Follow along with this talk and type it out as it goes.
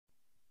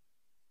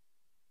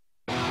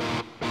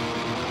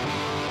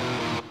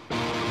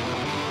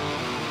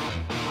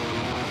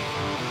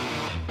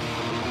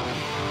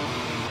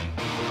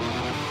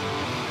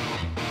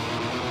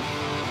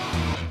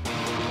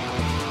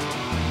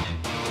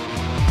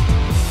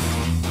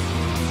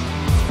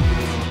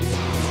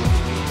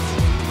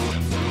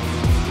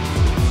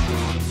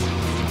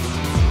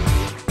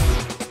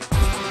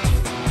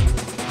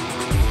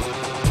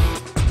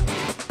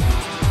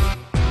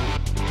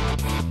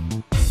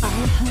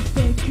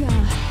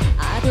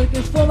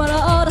my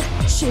lord,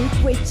 ship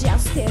with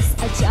justice.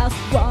 I just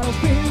wanna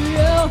be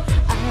you.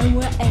 I'm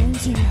an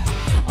angel,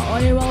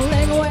 on your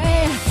rolling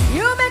away.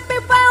 You make me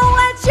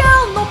violent, you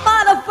no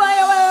matter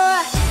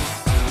fire.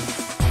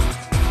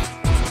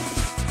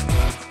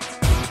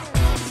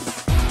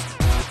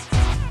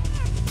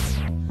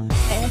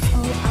 It's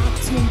all up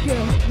to you,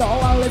 no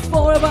one lives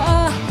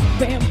forever.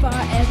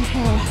 Vampire and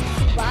hell,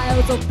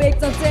 miles of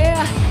victims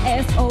there.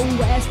 It's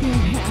always been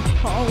here,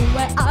 home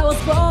where I was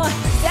born.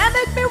 That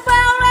make me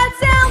violent,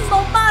 down, no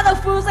matter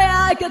who say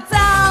I can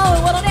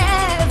tell. What on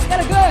earth, got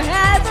a good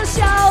head and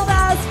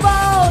shoulders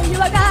for you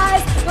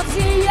guys. Got to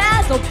see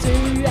yes, up to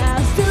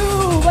yes, do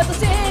what to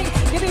sing.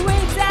 Give me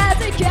with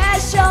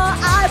dedication,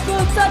 I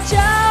put such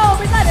a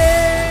beside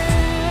it.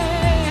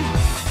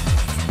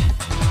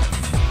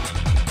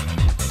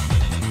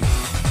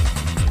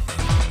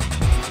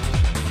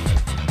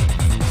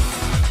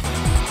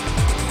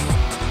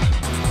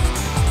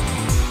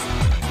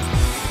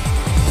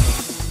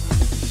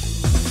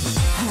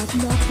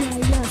 No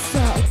prayer,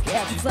 so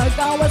get the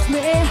gun with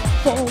me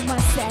for my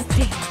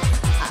safety.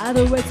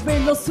 Otherwise,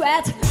 with no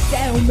sweat,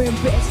 they don't mean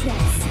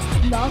business.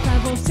 No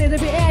time for city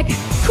big.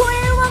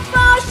 Queen of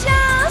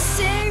motion,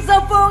 sings a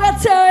book I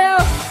tell you.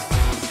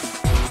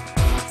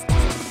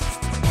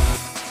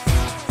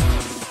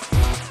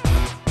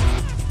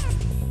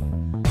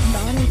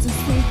 No need to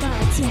sleep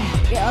fighting,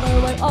 get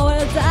away or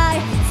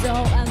die. So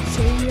I'm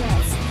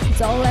serious,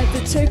 don't let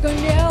the trick on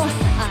you.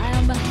 I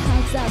am a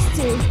just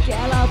to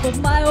get out of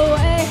my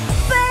way.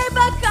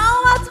 Baby, go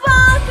as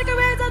one, take a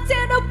reason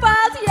to know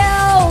about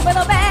you. With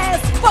a mess,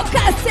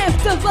 focus if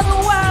to what the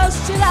world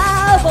should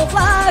have a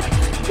black.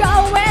 Go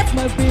with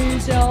my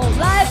vision,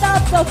 light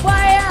up the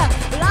fire.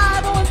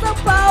 Light on the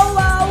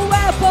power,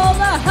 weapon,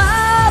 the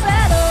habit.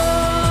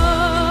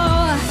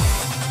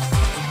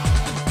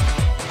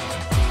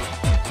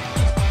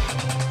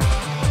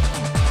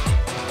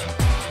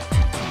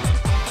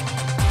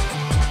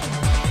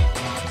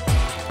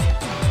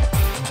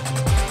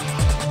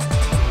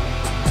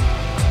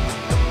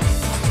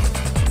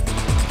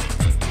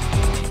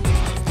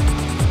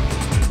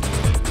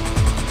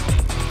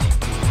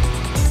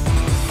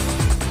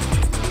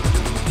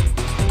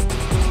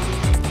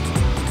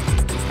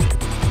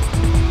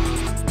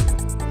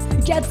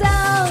 Get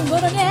down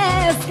on the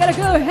knees, gotta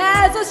go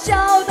heads and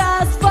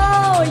shoulders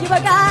for you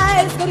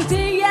guys. Go to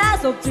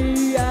tears of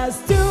tears,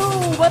 do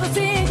what I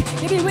think.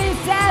 Give me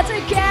with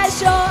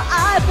dedication,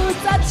 I put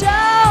such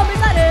a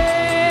beside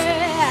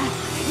it.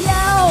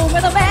 Yo,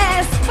 with a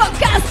mess,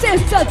 focus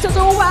is to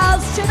the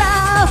world, shit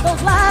out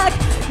of luck.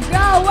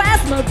 Go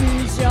as my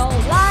vision,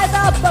 light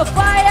up the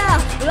fire,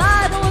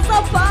 light on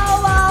the power.